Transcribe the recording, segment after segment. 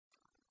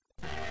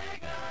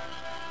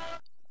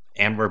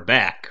And we're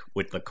back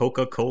with the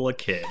Coca Cola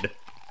Kid.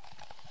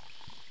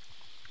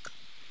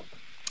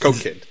 Coke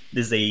Kid.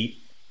 This is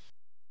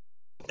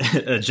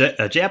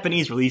a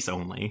Japanese release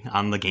only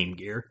on the Game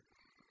Gear.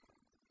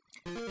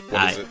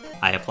 What is it?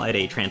 I applied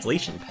a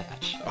translation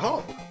patch.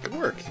 Oh, good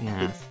work.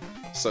 Yeah.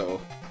 So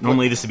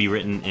normally this would be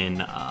written in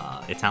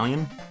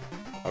Italian.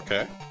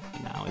 Okay.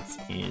 Now it's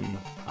in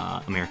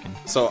American.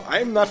 So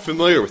I'm not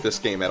familiar with this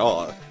game at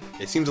all.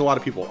 It seems a lot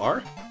of people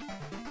are.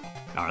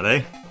 Are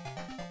they?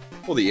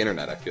 Well, the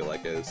internet, I feel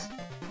like, is.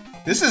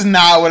 This is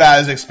not what I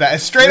was expecting.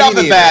 Straight off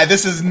the bat,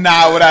 this is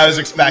not what I was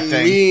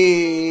expecting.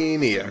 Me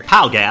neither.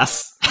 Pow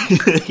gas.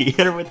 He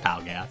hit her with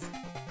pow gas.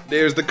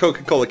 There's the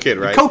Coca Cola Kid,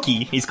 right?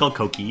 Cokey. He's called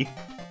Cokey.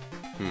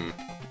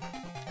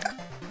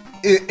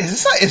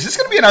 Is this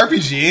going to be an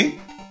RPG?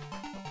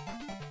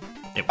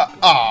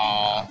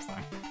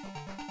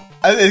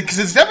 Because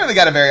it's definitely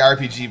got a very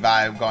RPG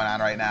vibe going on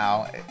right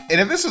now.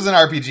 And if this was an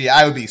RPG,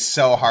 I would be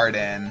so hard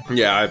in.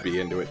 Yeah, I'd be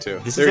into it too.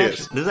 This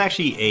is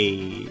actually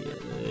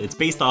it's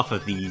based off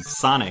of the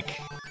Sonic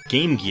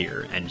Game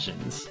Gear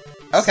engines.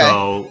 Okay.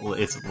 So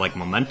it's like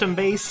momentum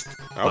based.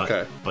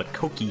 Okay. But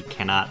Cokey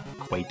cannot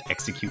quite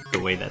execute the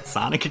way that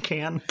Sonic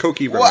can.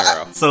 Cokey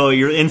Romero. So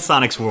you're in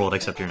Sonic's world,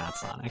 except you're not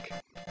Sonic.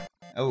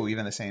 Oh,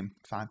 even the same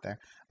font there.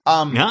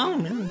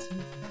 No.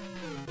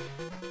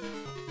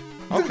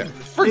 Okay.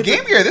 For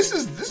Game Gear, this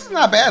is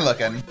not bad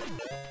looking.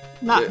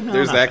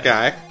 There's that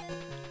guy.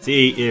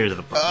 See, here's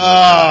the.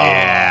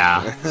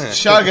 Yeah.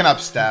 Chugging up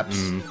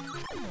steps.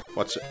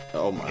 What's it?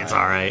 Oh my. It's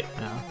alright.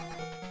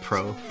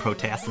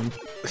 Pro-tassin'.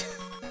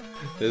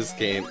 This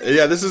game.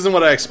 Yeah, this isn't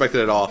what I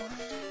expected at all.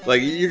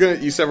 Like,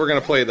 you said we're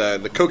gonna play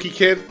the Cokey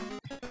Kid.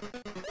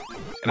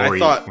 And I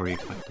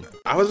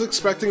was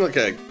expecting like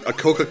a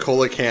Coca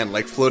Cola can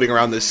like floating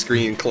around this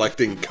screen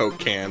collecting Coke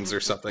cans or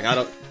something.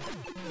 I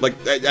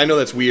know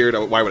that's weird.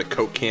 Why would a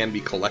Coke can be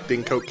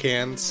collecting Coke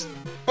cans?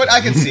 But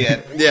I can see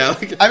it. Yeah,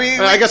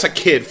 I guess a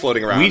kid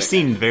floating around. We've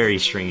seen very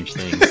strange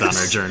things on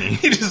our journey.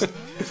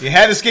 You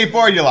had a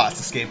skateboard, you lost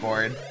a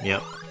skateboard.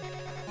 Yep.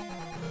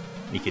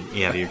 You could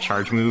have your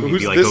charge move. Who's you'd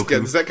be like this Goku. guy?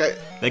 Is that guy?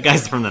 That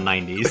guy's from the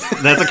 90s.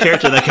 That's a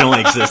character that can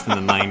only exist in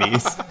the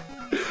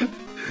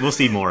 90s. We'll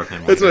see more of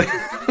him later.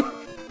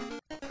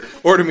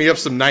 Order me up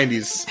some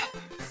 90s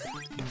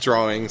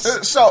drawings.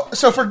 So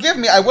forgive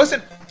me, I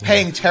wasn't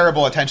paying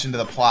terrible attention to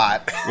the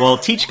plot. Well,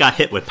 Teach got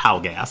hit with pow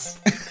gas.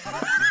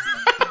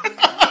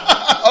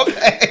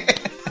 Okay.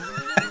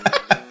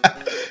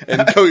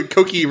 And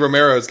Cokey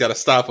Romero's got to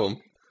stop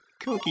him.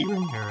 Cokey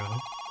Romero.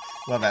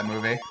 Love that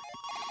movie.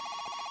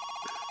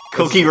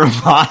 Cokey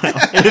Romano.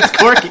 And it's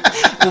Corky.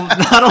 Well,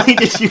 not only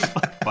did you...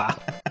 Wow.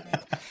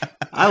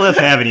 I love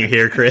having you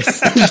here, Chris.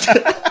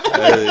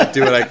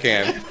 Do what I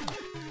can.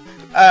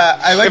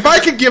 If I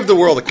could give the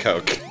world a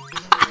Coke.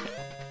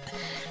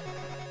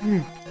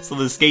 So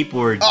the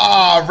skateboard...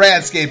 Oh,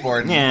 rad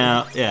skateboard.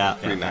 Yeah.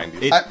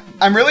 390s.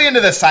 I'm really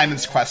into the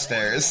Simon's Quest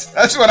stairs.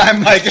 That's what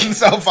I'm liking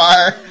so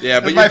far. Yeah,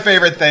 but that's my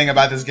favorite thing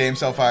about this game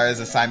so far is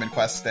the Simon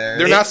Quest stairs.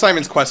 They're not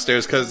Simon's Quest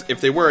stairs, because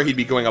if they were, he'd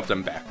be going up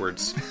them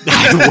backwards.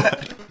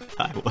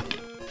 I would.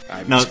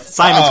 No,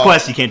 Simon's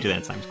Quest, you can't do that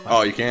in Simon's Quest.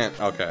 Oh, you can't?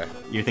 Okay.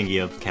 You're thinking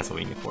of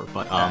Castlevania 4,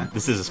 but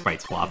this is a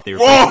sprite-swap.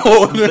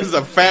 Whoa! There's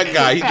a fat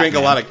guy. He drank a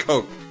lot of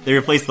Coke. They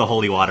replaced the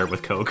holy water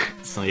with Coke,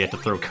 so you have to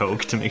throw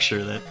Coke to make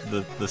sure that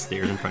the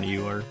stairs in front of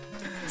you are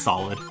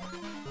solid.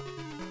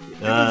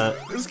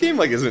 This game,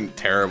 isn't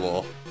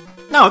terrible.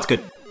 No, it's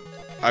good.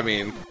 I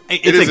mean,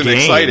 it's it isn't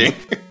exciting.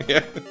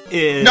 Yeah.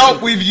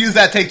 Nope, we've used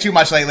that take too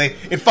much lately.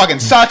 It fucking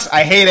sucks.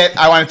 I hate it.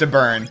 I want it to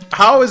burn.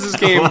 How is this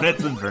game... I want it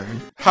to burn.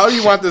 How do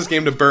you want this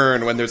game to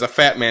burn when there's a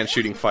fat man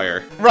shooting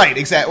fire? Right,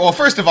 exactly. Well,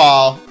 first of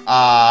all,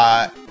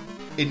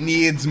 it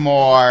needs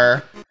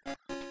more...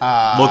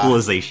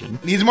 localization.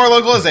 Needs more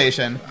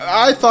localization.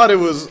 I thought it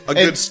was a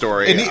good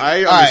story.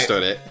 I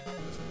understood it.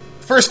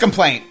 First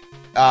complaint.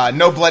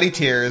 No bloody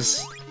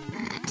tears.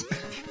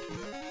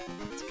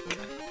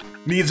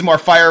 Needs more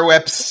fire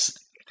whips.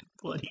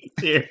 Bloody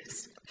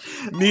tears.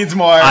 Needs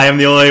more... I am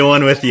the only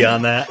one with you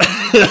on that.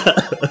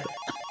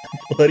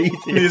 Bloody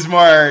tears.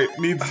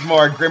 Needs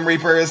more Grim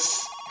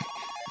Reapers.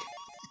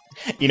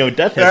 You know,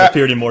 Death has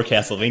appeared in more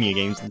Castlevania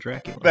games than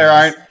Dracula. There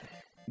aren't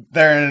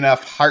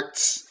enough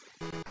hearts,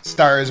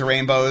 stars,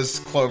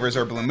 rainbows, clovers,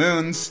 or blue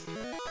moons.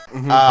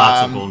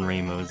 Pots of golden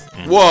rainbows.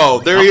 And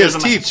whoa, there he is,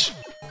 Teach!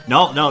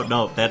 No,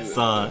 That's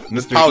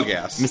Mr.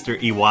 Powgas. Mr.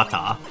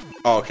 Iwata.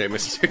 Oh, okay,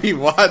 Mr.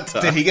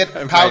 Iwata. Did he get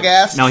pow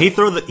gas? No, he hit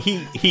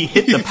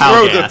the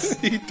pow gas.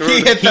 He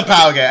hit the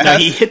pow gas. No,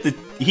 he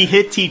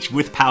hit Teach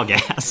with pow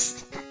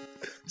gas.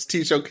 Is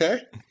Teach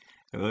okay?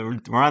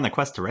 We're on the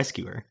quest to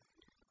rescue her.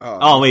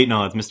 Oh, wait,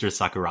 no, it's Mr.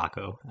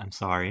 Sakurako. I'm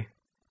sorry.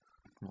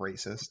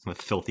 Racist.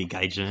 With filthy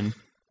gaijin.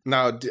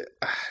 Now, do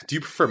you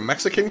prefer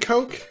Mexican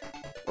Coke?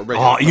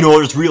 Oh, you know,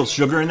 there's real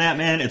sugar in that,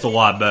 man. It's a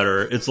lot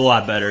better.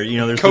 You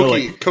know, there's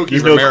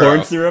no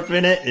corn syrup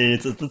in it.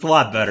 It's a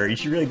lot better. You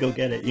should really go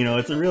get it. You know,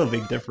 it's a real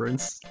big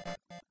difference.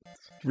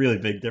 Really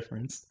big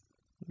difference.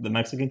 the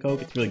Mexican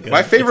Coke. It's really good.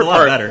 My favorite it's a lot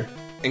part better.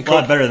 It's a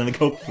lot better than the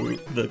Coke food,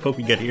 the Coke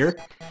we get here.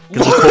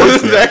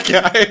 That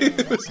guy.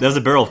 That was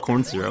a barrel of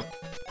corn syrup.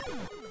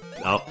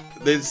 Oh.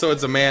 So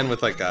it's a man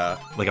with like a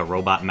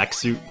robot mech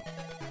suit.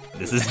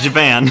 This is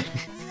Japan.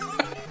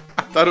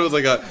 I thought it was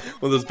like one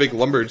of those big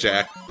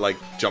lumberjack like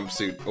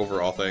jumpsuit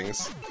overall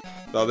things.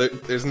 No,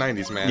 there's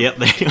 90s man. Yep,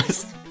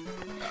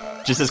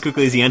 just as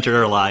quickly as he entered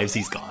our lives,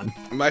 he's gone.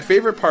 My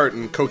favorite part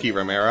in Cokey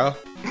Romero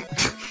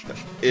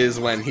is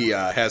when he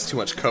has too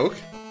much Coke.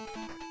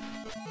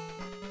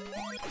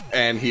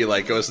 And he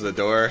like goes to the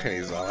door and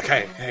he's all like,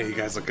 hey, you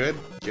guys look good?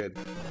 Good.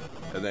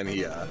 And then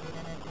he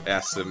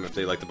asks them if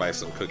they'd like to buy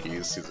some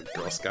cookies. He's a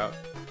Girl Scout.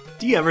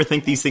 Do you ever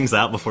think these things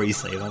out before you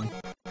say them?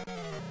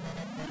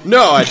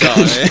 No, I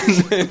don't.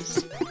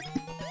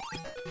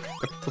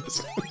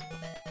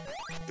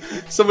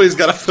 Somebody's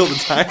got to fill the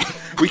time.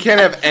 We can't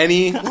have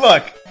any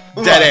dead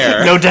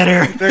air. No dead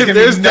air.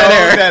 There's no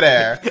dead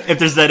air. If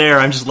there's dead air,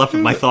 I'm just left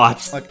with my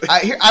thoughts. Look,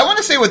 I want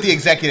to say what the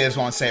executives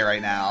won't say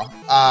right now.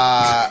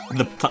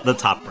 The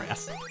top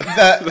brass.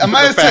 I'm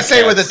going to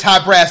say what the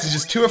top brass is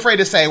just too afraid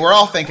to say. We're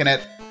all thinking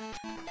it.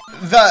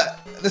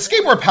 The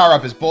skateboard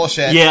power-up is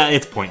bullshit. Yeah,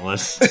 it's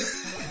pointless.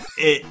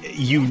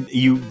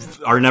 You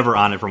are never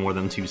on it for more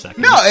than 2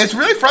 seconds. No, it's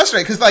really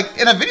frustrating, because like,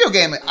 in a video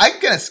game, I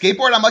get a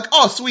skateboard, I'm like,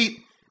 oh,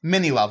 sweet,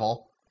 mini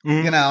level.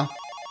 Mm-hmm. You know?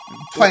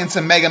 Playing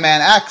some Mega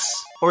Man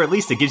X. Or at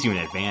least it gives you an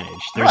advantage.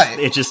 Right.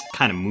 It just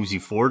kind of moves you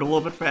forward a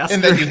little bit faster.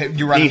 And then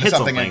you run into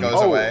something and it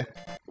goes away.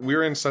 We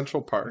were in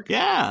Central Park?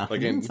 Yeah.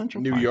 Like in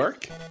Central New Park.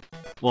 York?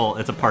 Well,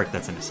 it's a park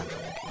that's in a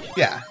central location.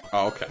 Yeah.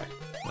 Oh, okay.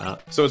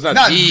 So it's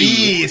not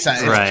the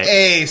central, right. It's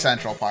a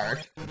Central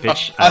Park.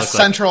 Bitch, a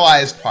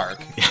centralized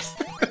park. Yes.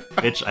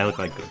 Bitch, I look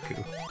like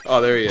Goku.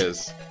 Oh, there he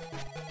is.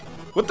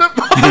 What the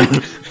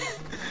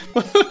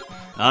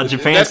fuck?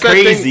 Japan's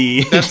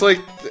crazy. That's like...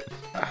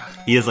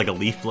 He is like a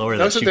leaf blower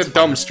that shoots like that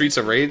dumb Streets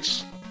of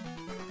Rage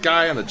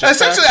guy on the jetpack.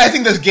 Essentially, I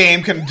think this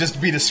game can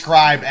just be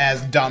described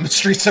as dumb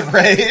Streets of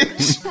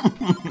Rage.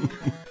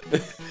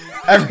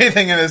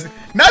 Everything in this...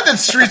 Not that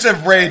Streets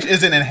of Rage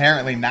isn't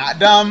inherently not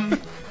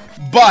dumb,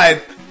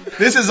 but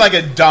this is like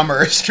a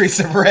dumber Streets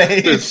of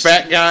Rage. There's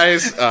fat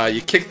guys,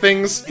 you kick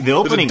things.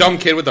 There's a dumb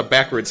kid with a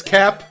backwards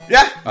cap.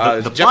 Yeah.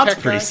 The plot's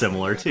pretty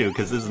similar, too,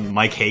 because this is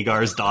Mike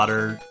Hagar's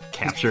daughter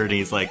captured, and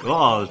he's like,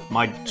 oh,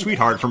 my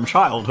sweetheart from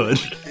childhood.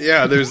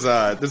 Yeah, there's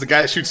a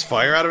guy that shoots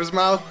fire out of his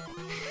mouth.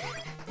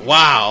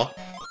 Wow.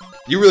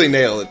 You really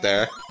nailed it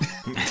there.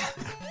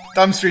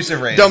 Dumb Streets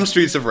of Rage. Dumb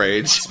Streets of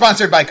Rage.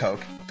 Sponsored by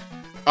Coke.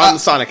 On the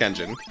Sonic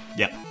engine.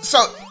 Yep.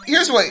 So,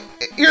 here's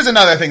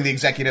another thing the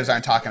executives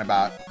aren't talking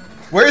about.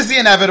 Where's the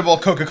inevitable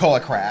Coca Cola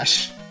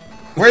crash?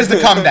 Where's the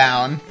come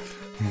down?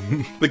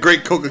 The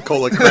great Coca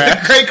Cola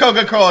crash. The great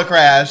Coca Cola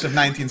crash of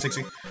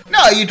 1960.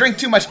 No, you drink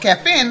too much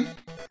caffeine.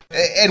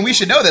 And we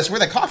should know this. We're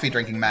the coffee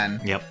drinking men.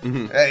 Yep.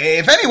 Mm-hmm.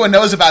 If anyone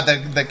knows about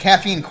the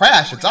caffeine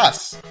crash, it's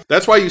us.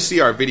 That's why you see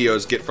our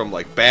videos get from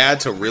like bad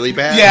to really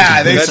bad.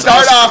 Yeah, they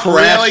start off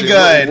really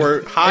good.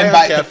 We're high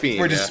on caffeine.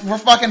 We're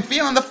fucking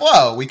feeling the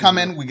flow. We come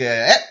in, we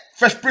get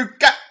fresh brewed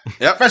cup.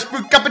 Yep. Fresh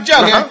brewed cup of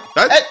Joe here.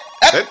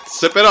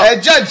 Sip it up.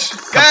 Hey, Judge.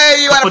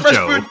 Hey, you want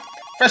a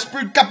fresh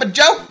brewed cup of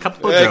Joe?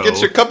 Get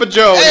your cup of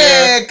Joe.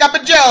 Hey, cup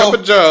of Joe. Cup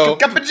of Joe.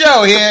 Cup of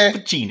Joe here.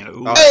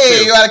 Cappuccino.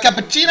 Hey, you want a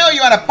cappuccino? You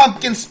want a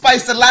pumpkin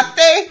spice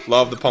latte?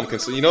 Love the pumpkin.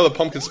 So you know the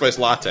pumpkin spice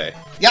latte?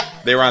 Yep.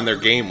 They were on their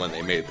game when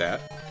they made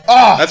that.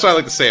 Oh. That's what I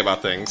like to say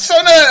about things. So,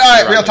 all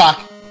right, real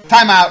talk.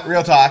 Time out,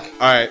 real talk. All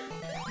right.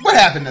 What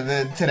happened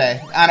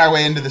today on our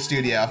way into the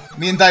studio?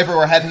 Me and Diaper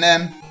were heading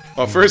in.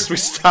 Well, first we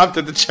stopped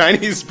at the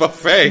Chinese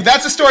buffet.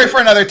 That's a story for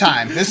another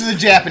time. This is a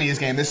Japanese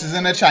game. This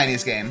isn't a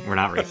Chinese game. We're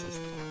not racist.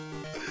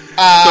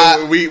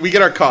 So we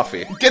get our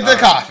coffee. Get the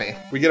coffee.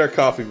 We get our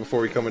coffee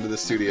before we come into the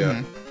studio.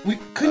 Mm-hmm. We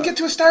couldn't get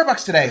to a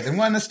Starbucks today. There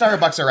wasn't a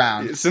Starbucks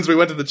around. Since we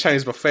went to the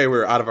Chinese buffet, we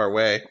were out of our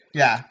way.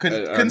 Yeah,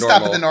 couldn't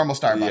stop at the normal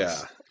Starbucks.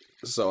 Yeah,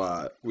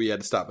 so we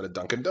had to stop at a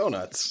Dunkin'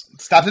 Donuts.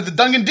 Stopped at the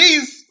Dunkin'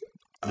 D's.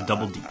 The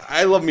double D.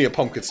 I love me a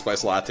pumpkin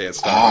spice latte at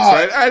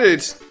Starbucks. Right?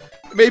 It's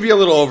maybe a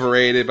little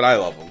overrated, but I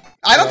love them.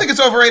 I don't think it's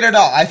overrated at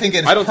all. I think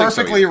it's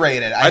perfectly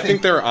rated. I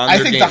think they're on. I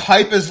think the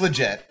hype is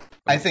legit.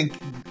 I think,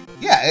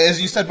 yeah,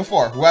 as you said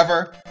before,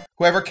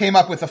 whoever came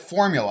up with the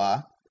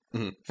formula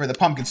for the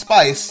pumpkin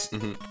spice,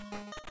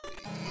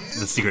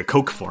 the secret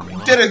Coke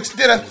formula, did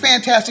a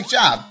fantastic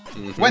job.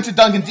 Went to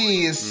Dunkin'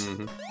 D's,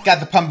 got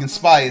the pumpkin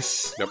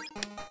spice. Yep.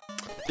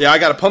 Yeah, I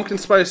got a pumpkin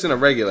spice and a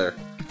regular.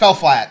 Fell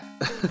flat.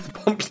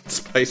 Pumpkin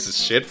spice is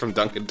shit from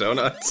Dunkin'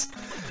 Donuts.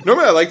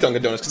 Normally I like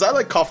Dunkin' Donuts because I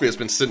like coffee that's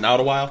been sitting out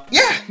a while.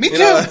 Yeah, me too.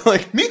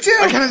 Me too.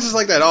 I kind of just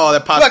like that. Oh,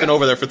 that pot's been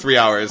over there for 3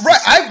 hours.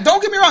 Right.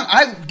 Don't get me wrong.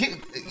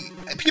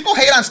 People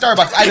hate on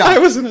Starbucks. I don't. I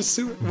was in a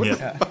suit. You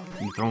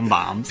throwing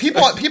bombs.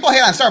 People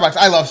hate on Starbucks.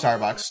 I love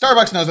Starbucks.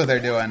 Starbucks knows what they're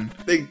doing.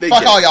 They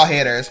Fuck all y'all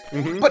haters.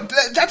 But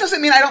that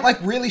doesn't mean I don't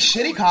like really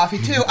shitty coffee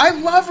too. I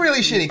love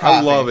really shitty coffee.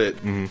 I love it.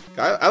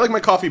 I like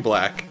my coffee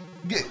black.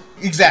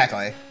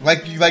 Exactly.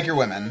 Like your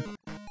women.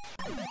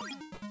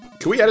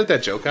 Can we edit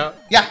that joke out?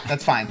 Yeah,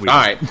 that's fine.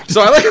 Alright, so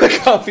I like the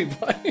coffee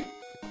black.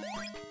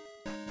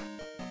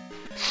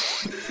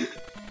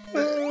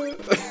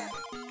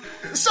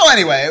 So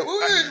anyway,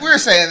 we were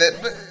saying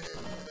that...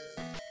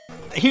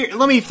 Here,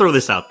 let me throw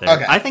this out there.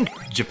 Okay. I think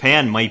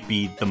Japan might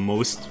be the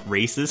most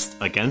racist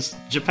against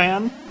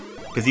Japan.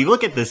 Because you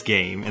look at this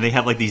game, and they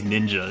have, like, these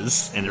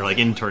ninjas, and they're, like,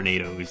 in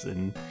tornadoes,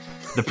 and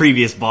the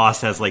previous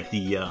boss has, like,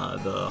 the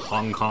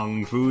Hong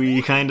Kong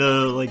Fooey kind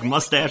of, like,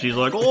 mustache. He's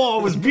like, oh,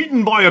 I was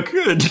beaten by a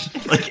kid.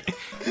 Like,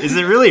 is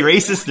it really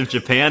racist if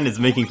Japan is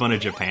making fun of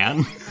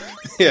Japan?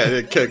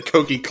 Yeah,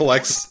 Cokey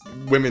collects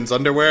women's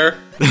underwear.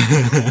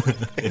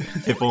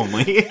 If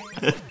only.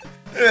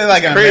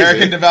 Like an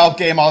American-developed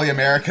game, all the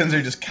Americans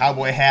are just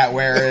cowboy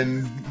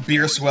hat-wearing,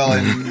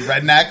 beer-swilling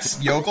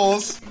rednecks,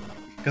 yokels.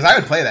 Because I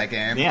would play that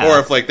game. Yeah. Or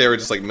if like they were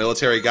just like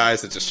military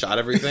guys that just shot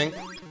everything.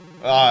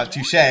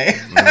 Touche.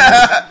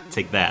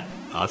 Take that,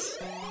 us.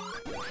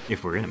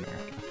 If we're in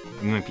America.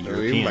 We might be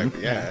European.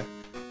 Yeah.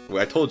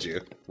 Well, I told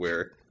you,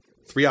 we're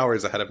 3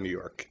 hours ahead of New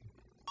York.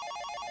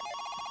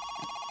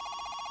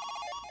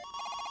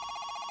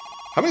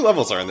 How many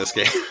levels are in this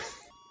game?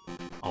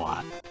 A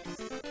lot.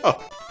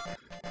 Oh.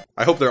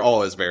 I hope they're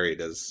all as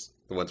varied as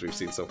the ones we've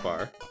seen so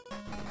far.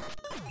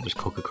 There's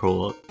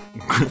Coca-Cola.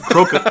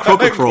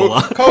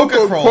 Coca-Cola.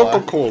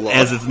 Coca-Cola.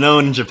 As it's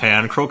known in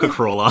Japan,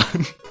 Coca-Cola.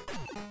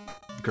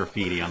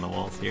 Graffiti on the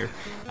walls here.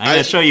 I'm going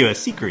to show you a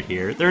secret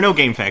here. There are no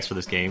game facts for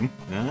this game.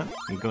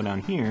 You go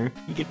down here,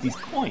 you get these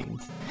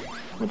coins.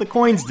 What the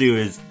coins do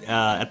is,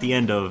 at the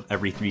end of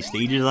every 3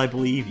 stages, I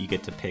believe, you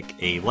get to pick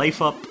a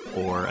life up,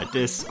 or a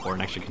disc, or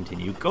an extra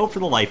continue. Go for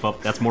the life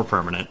up, that's more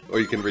permanent. Or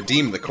you can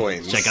redeem the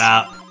coins. Check it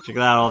out. Check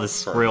it out, all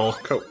this skrill.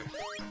 Coke.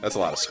 That's a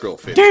lot of skrill,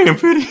 Fitty. Damn,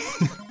 Fitty!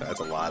 That's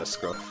a lot of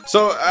skrill.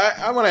 So,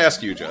 I want to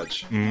ask you,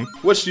 Judge.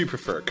 Which do you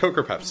prefer, Coke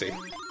or Pepsi?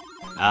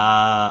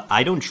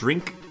 I don't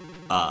drink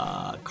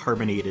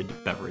carbonated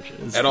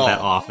beverages at all that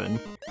often.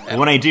 And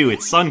when I do,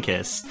 it's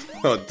sun-kissed.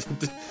 Oh,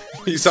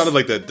 you sounded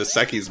like the Dos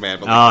Equis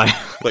man. But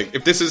like,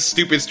 if this is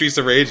stupid Streets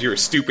of Rage, you're a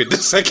stupid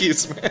Dos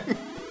Equis man.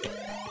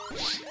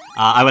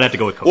 I would have to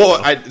go with Coke.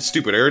 Well,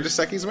 stupid or Dos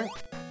Equis man?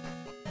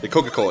 The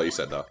Coca-Cola, you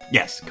said, though.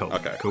 Yes, Coke.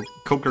 Okay.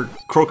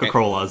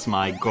 Coca-Cola is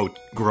my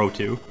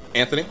go-to.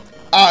 Anthony?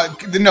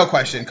 No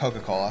question,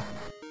 Coca-Cola.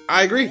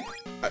 I agree.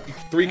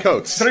 3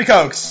 Cokes. 3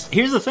 Cokes.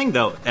 Here's the thing,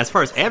 though. As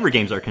far as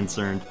Advergames are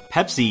concerned,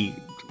 Pepsi,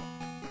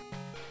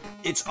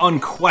 it's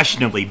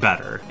unquestionably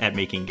better at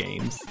making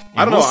games. And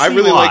I don't know. I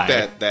really like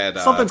that.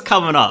 Something's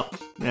coming up.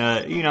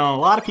 A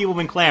lot of people have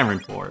been clamoring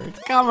for it. It's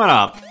coming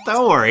up.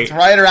 Don't worry. It's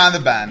right around the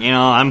bend.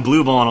 I'm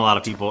blue balling a lot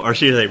of people. Or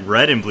should I say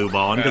red and blue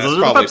balling, because those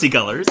are the Pepsi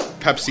colors.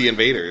 Pepsi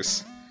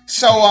invaders.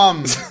 So,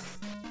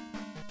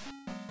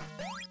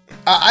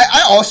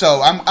 I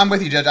also, I'm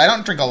with you, Judge. I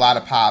don't drink a lot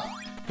of pop.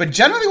 But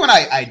generally when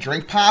I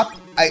drink pop,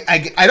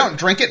 I don't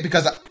drink it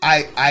because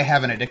I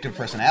have an addictive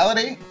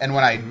personality. And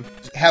when I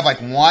have like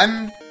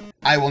one,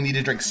 I will need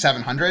to drink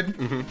 700.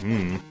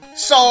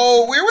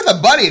 So we were with a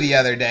buddy the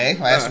other day,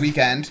 last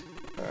weekend.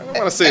 I don't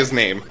want to say his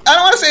name. I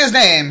don't want to say his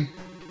name.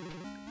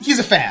 He's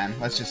a fan,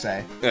 let's just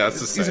say. Yeah, let's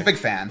just say. He's a big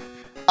fan.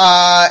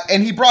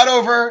 And he brought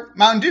over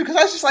Mountain Dew because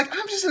I was just like,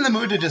 I'm just in the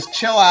mood to just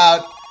chill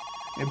out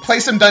and play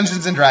some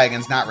Dungeons and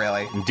Dragons. Not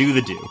really. And do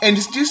the Dew. And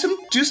just do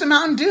some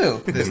Mountain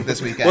Dew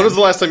this weekend. When was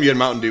the last time you had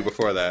Mountain Dew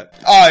before that?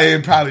 Oh, it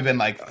had probably been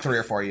like 3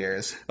 or 4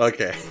 years.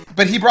 Okay.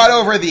 But he brought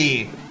over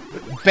the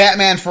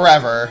Batman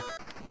Forever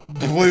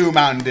Blue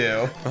Mountain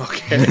Dew.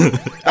 Okay.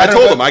 I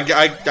told him. I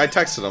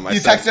texted him.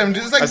 You texted him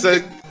just like... I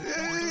said,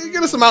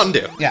 get us a Mountain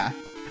Dew. Yeah.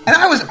 And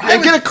I was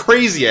get a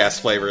crazy-ass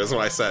flavor is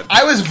what I said.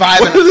 I was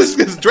vibing... What is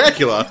this? It's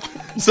Dracula.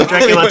 So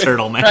Dracula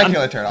turtle, man.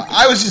 Dracula turtle.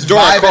 I was just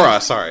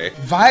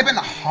vibing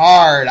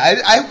hard.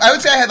 I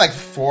would say I had like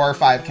 4 or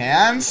 5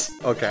 cans.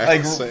 Okay.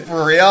 Like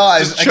for real. I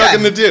was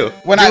chugging the Dew.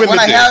 When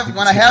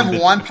I have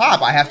one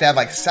pop, I have to have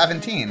like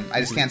 17.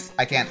 I just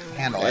can't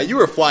handle it. You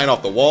were flying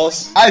off the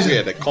walls. We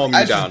had to calm you down.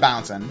 I was just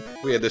bouncing.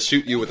 We had to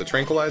shoot you with a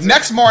tranquilizer.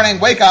 Next morning,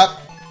 wake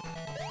up.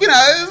 It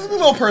was a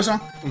little personal.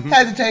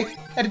 Had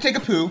to take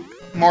a poo.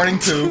 Morning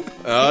poo.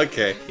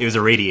 Okay. It was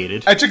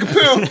irradiated. I took a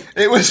poo.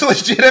 It was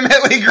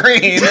legitimately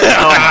green.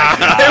 Oh my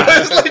God. It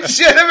was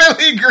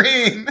legitimately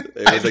green.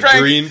 It was a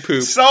green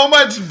poop. So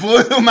much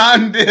blue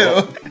Mountain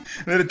Dew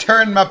that it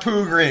turned my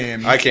poo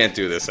green. I can't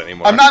do this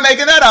anymore. I'm not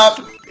making that up.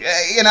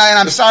 And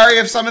I'm sorry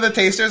if some of the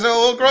tasters are a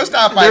little grossed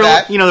out by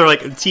that. They're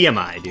like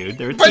TMI, dude.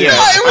 They're TMI.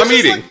 No, I'm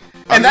eating.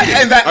 I'm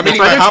eating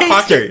my Hot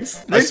Pockets.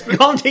 They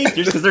call them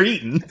tasters because they're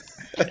eating.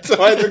 That's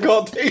why they're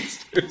called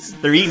tasters.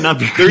 They're eating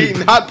up your They're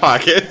eating Hot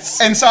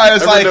Pockets. And so I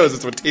was Everyone knows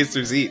it's what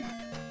tasters eat.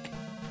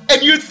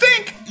 And you'd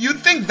think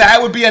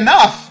that would be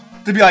enough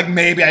to be like,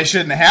 maybe I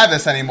shouldn't have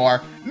this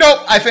anymore.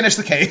 Nope, I finished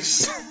the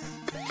case.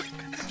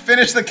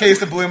 Finished the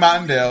case of Blue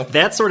Mountain Dew.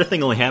 That sort of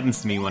thing only happens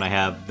to me when I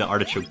have the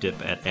artichoke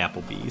dip at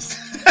Applebee's.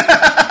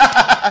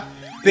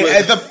 The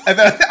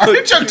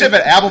artichoke dip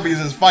at Applebee's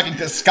is fucking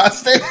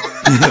disgusting.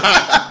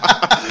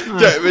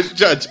 Yeah, but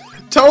Judge,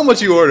 tell them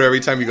what you order every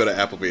time you go to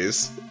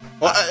Applebee's.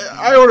 Well,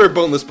 I order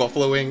boneless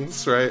buffalo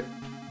wings, right?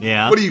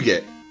 Yeah. What do you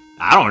get?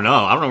 I don't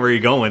know. I don't know where you're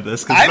going with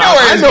this. I know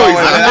where he's going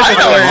with it. I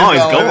know where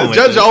he's going with it. The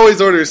judge always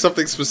orders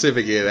something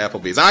specific at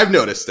Applebee's. I've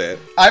noticed it.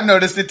 I've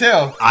noticed it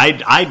too.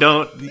 I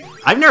don't.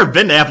 I've never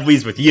been to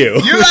Applebee's with you.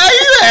 You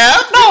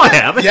have? No, I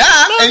haven't.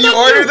 Yeah, and you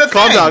ordered the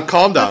thing.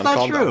 Calm down. That's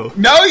not true.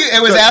 No,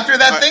 it was after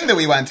that thing that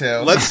we went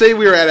to. Let's say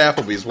we were at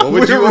Applebee's. What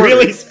would you order?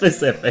 Really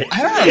specific.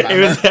 I don't remember. It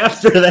was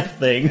after that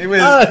thing. It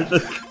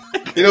was.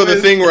 You know the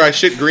thing where I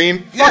shit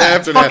green? Yeah,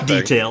 after Fuck that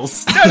thing.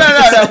 details. No.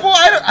 Well,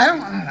 I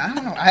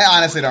don't know. I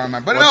honestly don't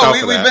remember. But Watch out no,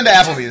 for we've that. been to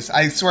Applebee's.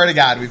 I swear to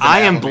God, we've been to I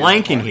am Applebee's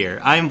blanking before.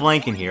 here. I am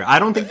blanking here. I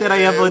don't think that I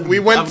have a. We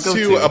went go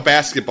to a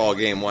basketball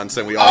game once,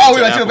 and we all Oh,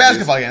 we went to a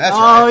basketball game. That's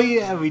Oh right.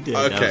 yeah, we did.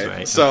 That was Okay,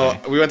 right. so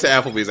Okay. we went to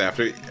Applebee's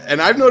after,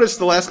 and I've noticed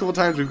the last couple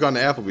times we've gone to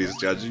Applebee's,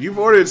 Judge, you've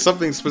ordered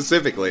something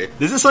specifically.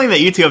 This is something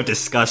that you two have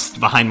discussed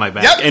behind my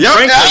back, Yep, and yep,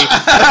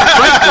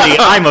 frankly,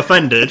 I'm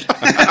offended.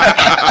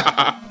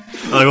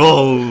 Like,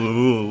 oh,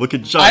 look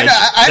at Judge. I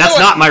know That's what-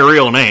 not my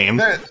real name.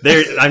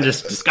 There- I'm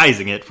just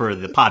disguising it for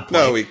the pod play.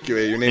 No, your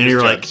name and is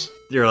you're Judge.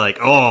 like,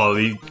 oh,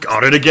 you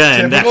got it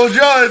again. Typical that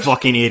Judge.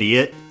 fucking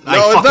idiot. I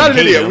No, it's fucking not an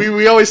hate idiot. him.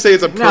 We always say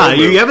it's a pro Nah,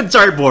 move. you have a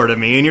dartboard at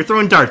me, and you're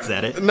throwing darts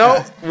at it.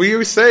 No, we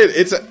always say it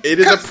is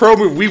a pro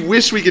move. We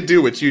wish we could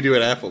do what you do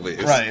at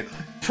Applebee's. Right.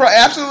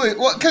 Absolutely.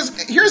 Well, because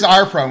here's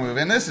our pro move,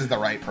 and this is the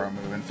right pro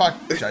move, and fuck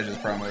Judge's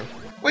pro move.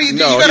 Well, you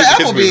go to his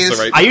move's Applebe's.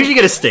 the right- I usually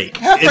get a steak.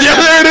 Yeah, It's- Yeah,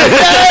 there it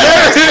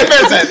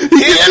is.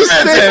 He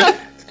admits it.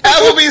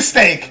 Applebee's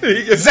steak.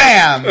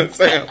 Zam.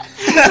 Sam.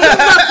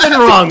 Nothing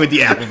wrong with the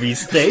Applebee's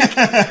steak.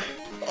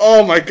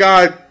 Oh my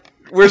god.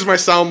 Where's my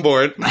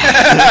soundboard?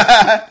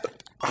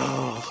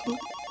 Oh,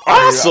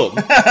 awesome.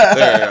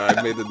 There you go.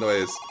 I made the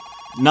noise.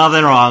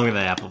 Nothing wrong with the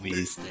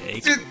Applebee's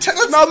steak. Dude,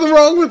 Nothing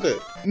wrong with it.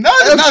 No,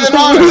 there's nothing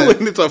wrong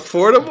with it. Absolutely. It's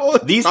affordable.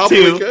 It's These probably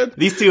two, good.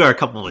 these two are a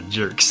couple of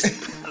jerks.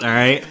 All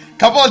right,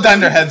 Couple of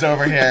dunderheads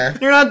over here.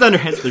 they're not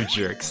dunderheads; they're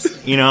jerks.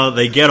 You know,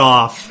 they get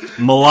off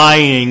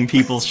maligning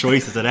people's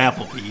choices at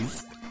Applebee's.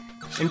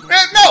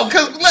 No,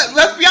 because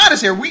let's be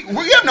honest here. We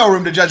have no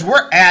room to judge.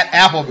 We're at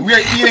Applebee's. We are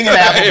eating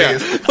at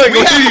Applebee's. Yeah.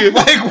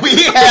 Like,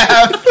 we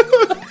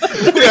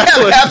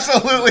have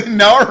absolutely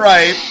no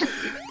right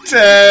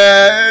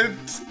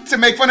to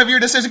make fun of your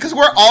decision because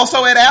we're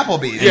also at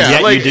Applebee's. And Yeah,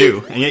 yet like, you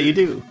do. And yet you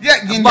do. Yeah,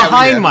 we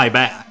Behind did. my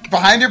back.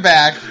 Behind your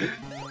back.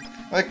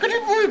 Like, could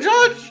you believe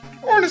Judge?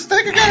 Order a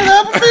steak again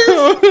at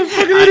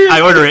Applebee's?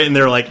 I order it, and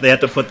they're like, they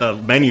have to put the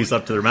menus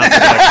up to their mouth.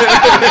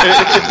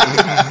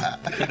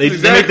 They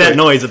make that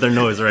noise with their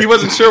nose, right? He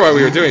wasn't sure why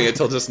we were doing it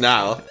till just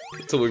now.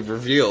 Until we've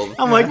revealed.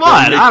 I'm like, Don't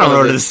what? make I fun don't of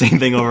order it. the same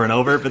thing over and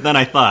over. But then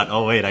I thought,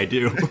 oh wait, I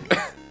do.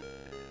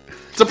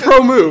 It's a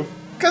pro move.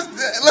 Because,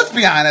 let's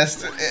be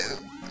honest,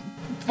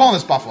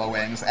 boneless buffalo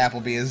wings,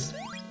 Applebee's,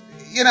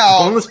 you know...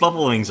 Boneless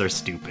buffalo wings are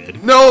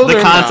stupid. No, the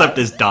they're concept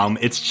not. is dumb.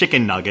 It's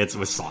chicken nuggets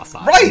with sauce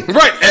on. it. Right!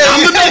 Right. And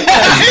I'm the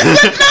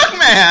He's the nut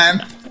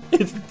man!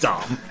 It's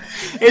dumb.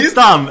 It's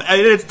dumb.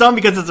 It's dumb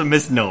because it's a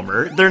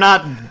misnomer. They're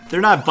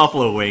not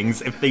buffalo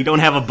wings if they don't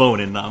have a bone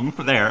in them.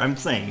 There, I'm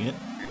saying it.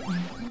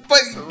 But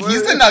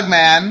he's the nug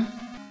man.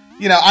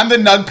 You know, I'm the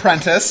nug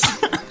prentice.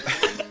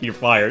 You're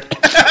fired.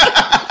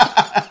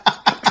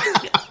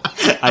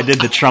 I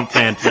did the Trump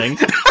fan thing.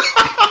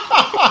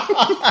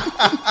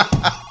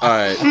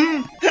 Alright.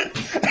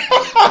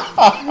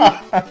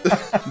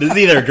 This is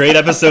either a great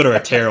episode or a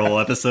terrible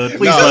episode.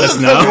 Please No, let this us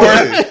is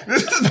know.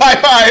 This is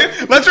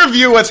bye-bye. Let's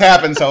review what's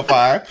happened so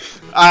far.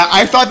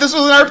 I thought this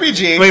was an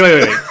RPG.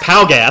 Wait.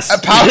 Pow gas.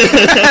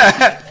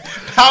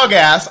 Pow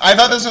gas. I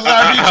thought this was an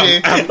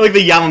RPG. Like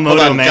the Hold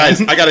Yamamoto on, man.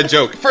 guys. I got a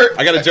joke.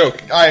 I got a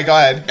joke. Alright, go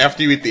ahead.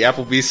 After you eat the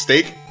Applebee's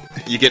steak,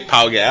 you get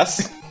pow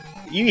gas.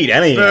 You eat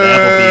anything at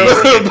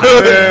Applebee's. you get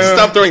pow gas.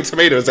 Stop throwing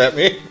tomatoes at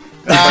me.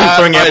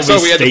 Throwing alright, so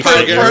Applebee's we had to steak pow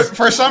fingers. gas.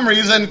 For some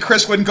reason,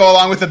 Chris wouldn't go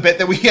along with the bit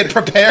that we had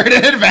prepared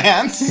in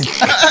advance.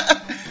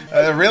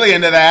 Really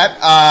into that.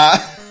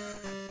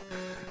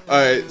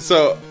 Alright,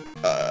 so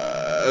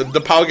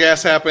the pow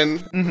gas happened.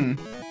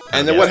 Mm-hmm.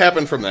 And then what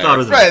happened from there? Thought it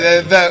was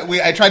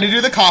Right, I tried to do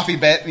the coffee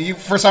bit.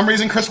 For some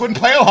reason, Chris wouldn't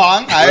play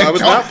along. I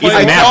was not playing.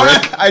 He's a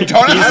maverick. I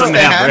don't He's a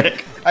understand.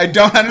 maverick. I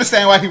don't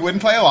understand why he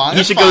wouldn't play along. He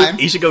It's should fine.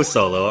 go. He should go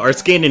solo. Our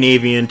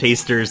Scandinavian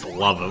tasters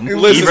love him.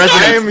 Listen, He I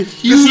am resonates-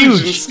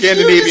 huge in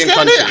Scandinavian How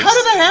countries. did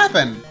that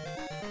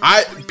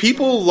happen?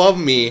 People love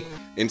me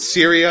in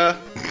Syria,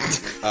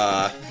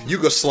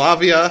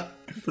 Yugoslavia,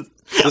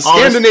 the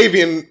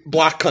Scandinavian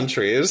bloc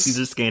countries. These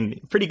are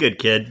pretty good,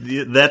 kid.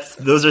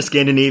 Those are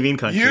Scandinavian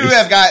countries. You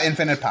have got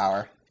infinite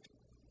power.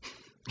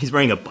 He's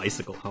wearing a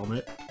bicycle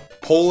helmet.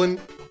 Poland.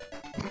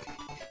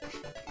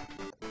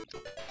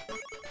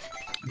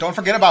 Don't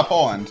forget about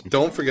Poland.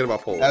 Don't forget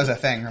about Poland. That was a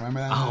thing. Remember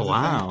that? Oh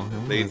wow!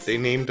 They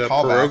named a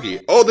Callback.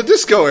 pierogi. Oh, the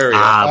disco area.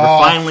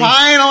 We're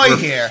Finally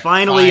here.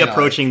 Finally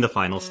approaching the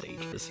final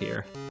stages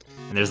here.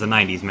 And there's the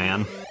 '90s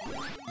man.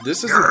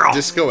 This isn't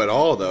disco at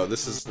all, though.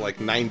 This is like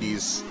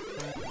 90s.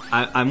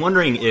 I'm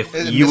wondering if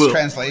Is it you will.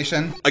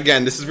 mistranslation?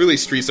 Again, this is really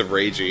Streets of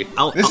Ragey.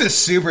 This is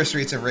super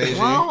Streets of Rage.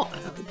 Well,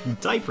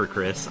 diaper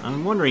Chris.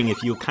 I'm wondering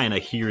if you'll kind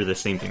of hear the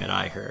same thing that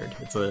I heard.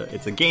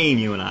 It's a game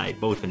you and I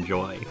both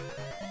enjoy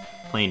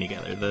playing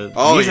together. The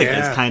Oh, music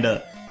yeah. is kind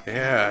of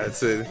Yeah,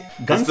 it's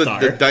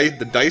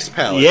the dice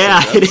palette.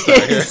 Yeah,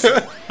 it is.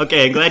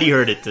 Okay, I'm glad you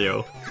heard it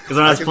too. Because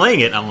when I was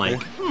playing it, I'm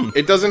like,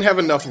 It doesn't have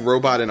enough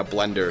robot in a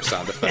blender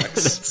sound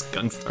effects. That's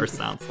Gunstar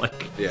sounds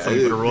like. Yeah,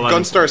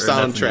 Gunstar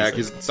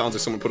soundtrack sounds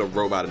like someone put a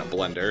robot in a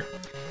blender.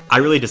 I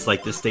really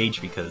dislike this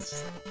stage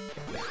because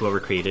whoever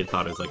created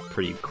thought it was like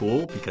pretty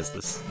cool because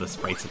the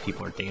sprites of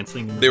people are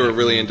dancing. They were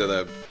really into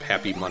the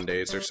Happy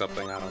Mondays or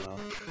something. I don't know.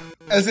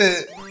 As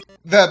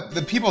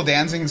the people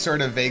dancing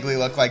sort of vaguely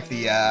look like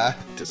the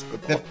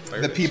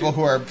people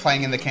who are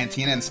playing in the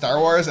cantina in Star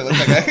Wars. It looks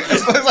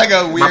like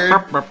a weird.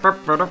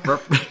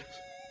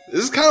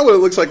 This is kind of what it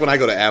looks like when I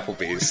go to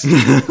Applebee's.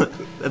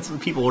 That's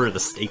what people order the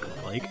steak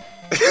like.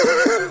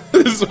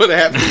 This is what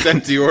happens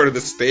after you order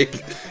the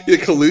steak. You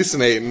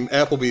hallucinate, and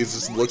Applebee's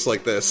just looks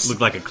like this. Look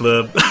like a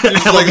club.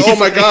 It's like, oh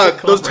my god,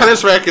 those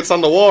tennis rackets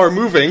on the wall are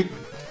moving.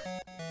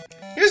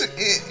 Here's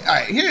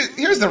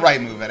the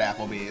right move at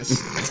Applebee's.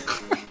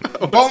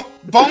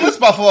 Boneless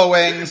buffalo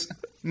wings,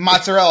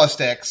 mozzarella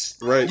sticks.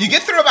 Right. You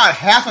get through about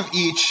half of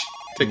each.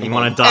 You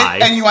want to die.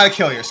 And you want to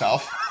kill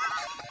yourself.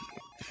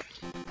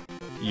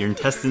 Your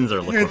intestines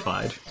are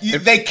liquefied.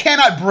 They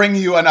cannot bring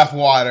you enough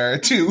water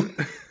to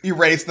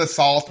erase the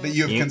salt that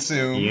you have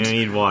consumed. You don't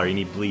need water, you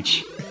need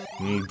bleach.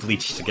 You need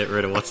bleach to get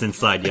rid of what's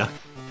inside you.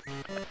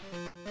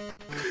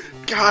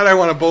 God, I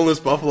want a boneless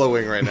buffalo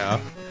wing right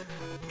now.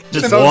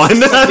 Just one?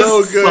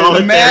 So good.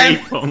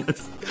 Solitary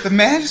boneless. The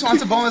man just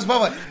wants a boneless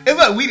buffalo. Hey,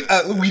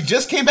 look, we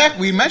just came back.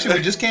 We mentioned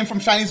we just came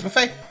from Chinese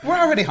buffet. We're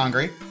already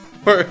hungry.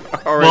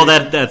 Well,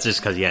 that's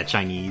just because,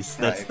 Chinese.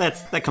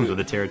 That comes with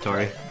the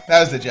territory. That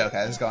was the joke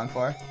I was going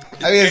for.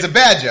 I mean, it's a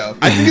bad joke.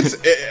 I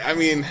think I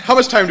mean, how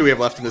much time do we have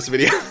left in this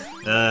video?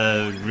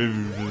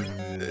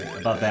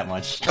 About that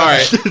much. All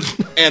right,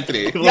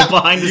 Anthony.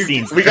 Behind the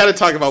scenes. We got to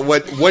talk about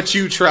what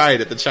you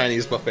tried at the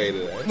Chinese buffet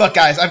today. Look,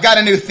 guys, I've got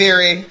a new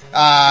theory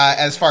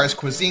as far as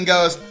cuisine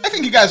goes. I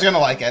think you guys are going to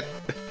like it.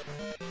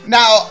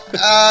 Now,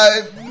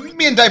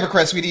 me and Diaper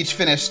Chris, we'd each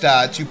finished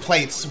 2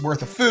 plates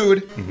worth of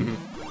food. Mm-hmm.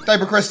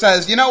 Diaper Chris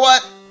says, you know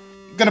what?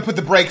 Gonna put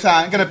the brakes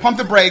on. Gonna pump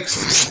the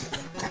brakes.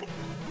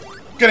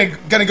 Gonna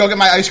go get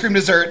my ice cream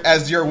dessert,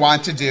 as you're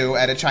wont to do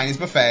at a Chinese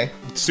buffet.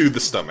 Soothe the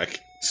stomach.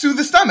 Soothe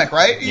the stomach,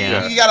 right?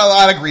 Yeah. You got a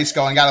lot of grease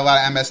going, got a lot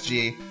of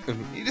MSG.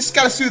 You just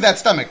gotta soothe that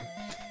stomach.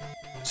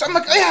 So I'm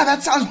like, yeah,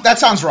 that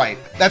sounds right.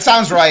 That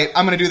sounds right.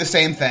 I'm gonna do the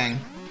same thing.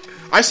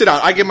 I sit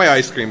down. I get my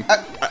ice cream.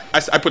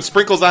 I put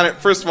sprinkles on it.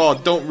 First of all,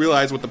 don't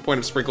realize what the point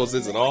of sprinkles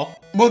is at all.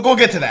 We'll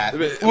get to that.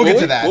 We'll get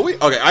to that. Will we?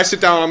 Okay, I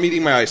sit down. I'm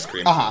eating my ice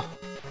cream. Uh-huh.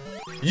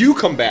 You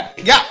come back.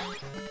 Yeah.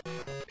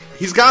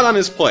 He's got on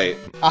his plate.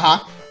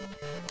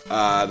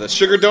 Uh-huh. The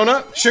sugar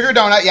donut. Sugar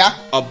donut, yeah.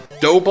 A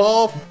dough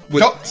ball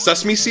with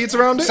sesame seeds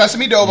around it.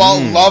 Sesame dough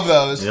ball. Love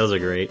those. Those are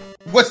great.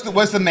 What's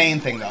the main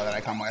thing, though, that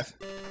I come with?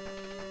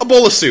 A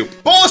bowl of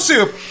soup. Bowl of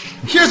soup.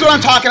 Here's what I'm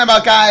talking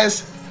about,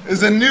 guys.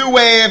 There's a new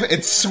wave.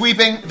 It's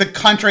sweeping the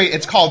country.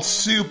 It's called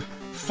Soup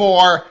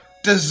for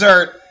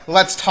Dessert.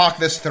 Let's talk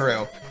this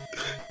through.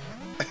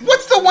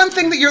 What's the one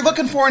thing that you're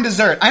looking for in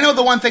dessert? I know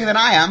the one thing that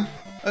I am.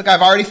 Look,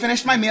 I've already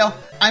finished my meal.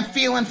 I'm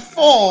feeling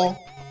full,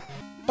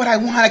 but I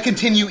want to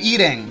continue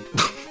eating.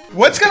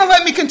 What's going to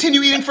let me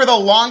continue eating for the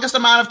longest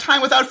amount of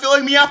time without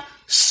filling me up?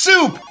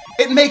 Soup!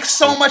 It makes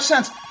so much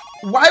sense.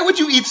 Why would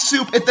you eat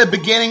soup at the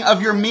beginning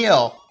of your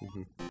meal?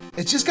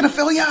 It's just going to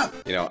fill you up.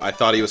 You know, I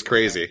thought he was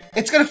crazy.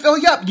 It's going to fill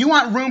you up. You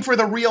want room for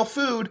the real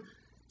food.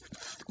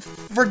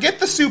 Forget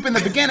the soup in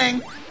the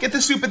beginning. Get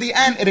the soup at the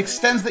end. It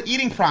extends the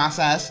eating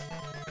process.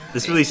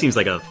 This really seems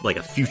like a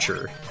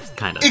future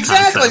kind of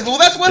exactly. concept. Well,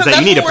 that's what.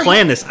 You need to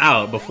plan this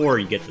out before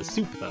you get the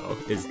soup, though.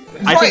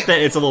 I think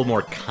that it's a little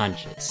more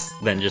conscious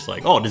than just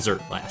like,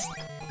 dessert last.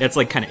 That's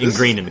like kind of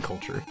ingrained in the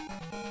culture.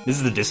 This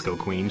is the Disco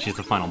Queen. She's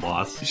the final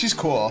boss. She's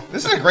cool.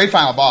 This is a great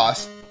final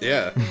boss.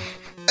 Yeah.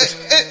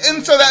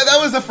 And so that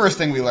was the first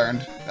thing we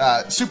learned.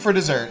 Soup for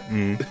dessert.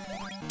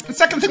 The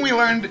second thing we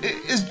learned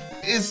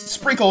is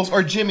sprinkles,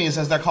 or jimmies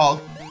as they're called.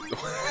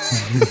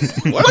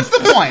 What's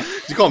the point?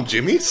 You call them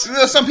jimmies?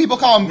 Some people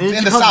call them,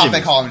 in the South, jimmies.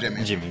 They call them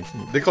jimmies. Jimmies.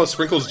 They call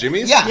sprinkles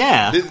jimmies?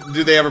 Yeah.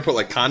 Do they ever put,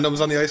 like, condoms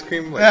on the ice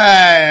cream? Like,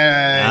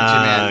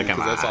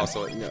 come on. That's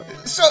also,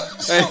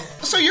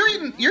 So you're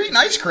eating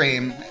ice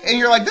cream, and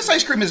you're like, this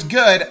ice cream is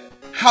good.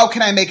 How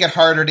can I make it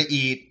harder to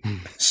eat?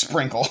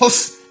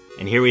 Sprinkles.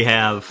 And here we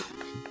have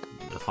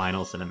the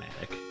final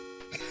cinematic.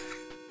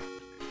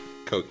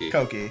 Cokey.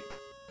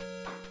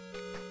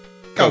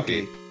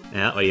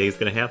 Yeah, what do you think is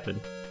going to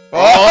happen?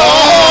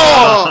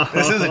 Oh!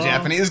 This is a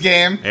Japanese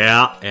game.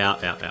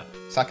 Yeah.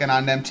 Sucking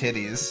on them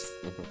titties.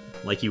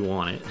 Like you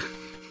want it.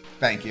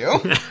 Thank you.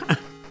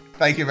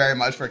 Thank you very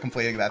much for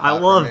completing that. I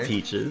love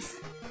peaches.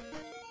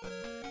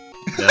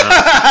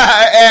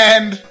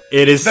 And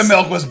it is the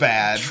milk was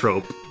bad.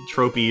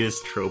 Tropey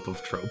is trope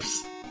of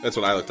tropes. That's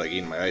what I look like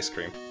eating my ice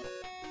cream.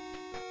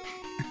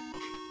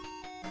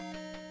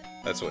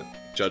 That's what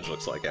Judge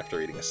looks like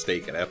after eating a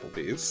steak at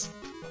Applebee's.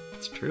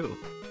 It's true.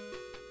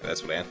 And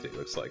that's what Anthony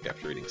looks like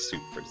after eating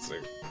soup for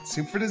dessert.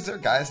 Soup for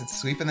dessert, guys. It's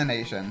sweeping the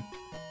nation.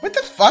 What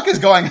the fuck is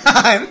going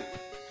on?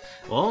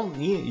 Well,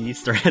 you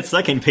start at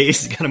second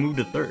pace, you gotta move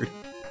to third.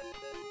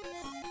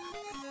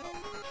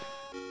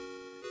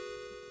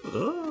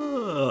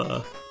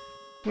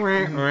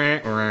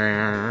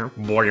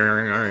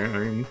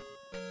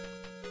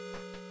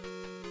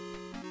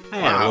 I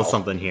had a little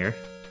something here.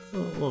 A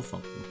little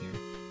something here.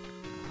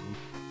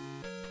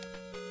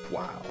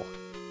 Wow.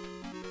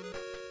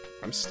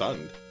 I'm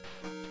stunned.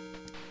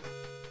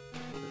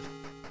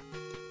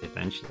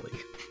 Eventually.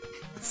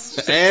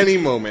 Any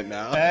moment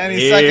now.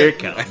 Here it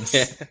comes.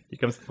 Here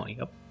comes the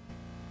point. Up.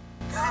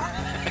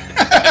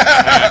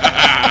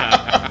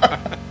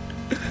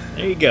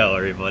 There you go,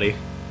 everybody.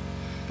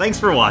 Thanks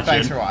for watching.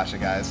 Thanks for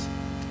watching, guys.